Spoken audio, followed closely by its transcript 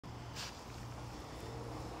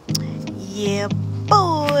Yeah,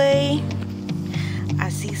 boy. I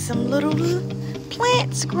see some little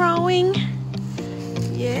plants growing.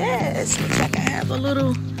 Yes, looks like I have a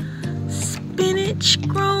little spinach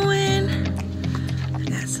growing. I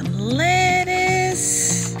got some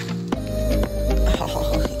lettuce.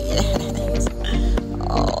 Oh, yes.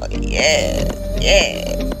 Oh, yes,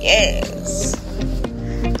 yes, yes.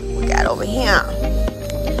 We got over here.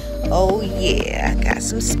 Oh, yeah, I got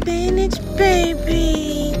some spinach,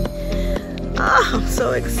 baby. Oh, I'm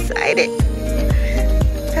so excited.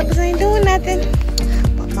 Peppers ain't doing nothing,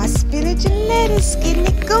 but my spinach and lettuce getting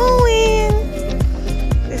it going.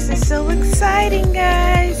 This is so exciting,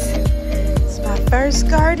 guys. It's my first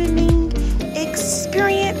gardening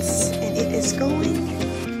experience, and it is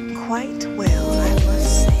going quite well, I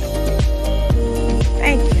must say.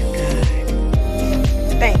 Thank you,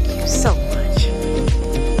 God. Thank you so much.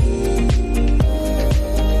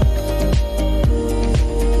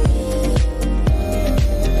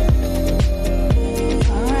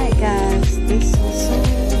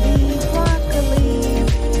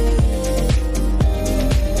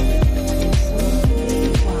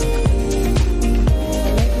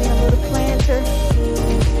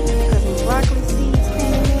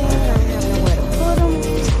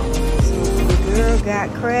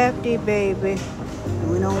 Crafty, baby.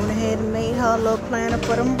 Went on ahead and made her a little planter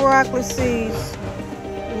for them broccoli seeds.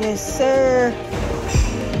 Yes, sir.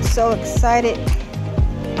 I'm so excited.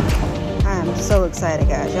 I am so excited,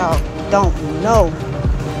 guys. Y'all don't know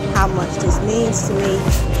how much this means to me,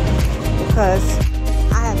 because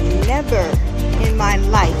I have never in my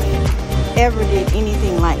life ever did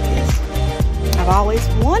anything like this. I've always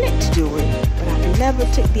wanted to do it, but I never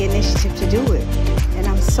took the initiative to do it. And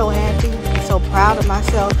I'm so happy, so proud of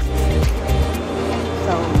myself.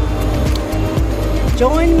 So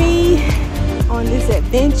join me on this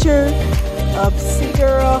adventure of Sea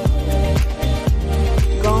Girl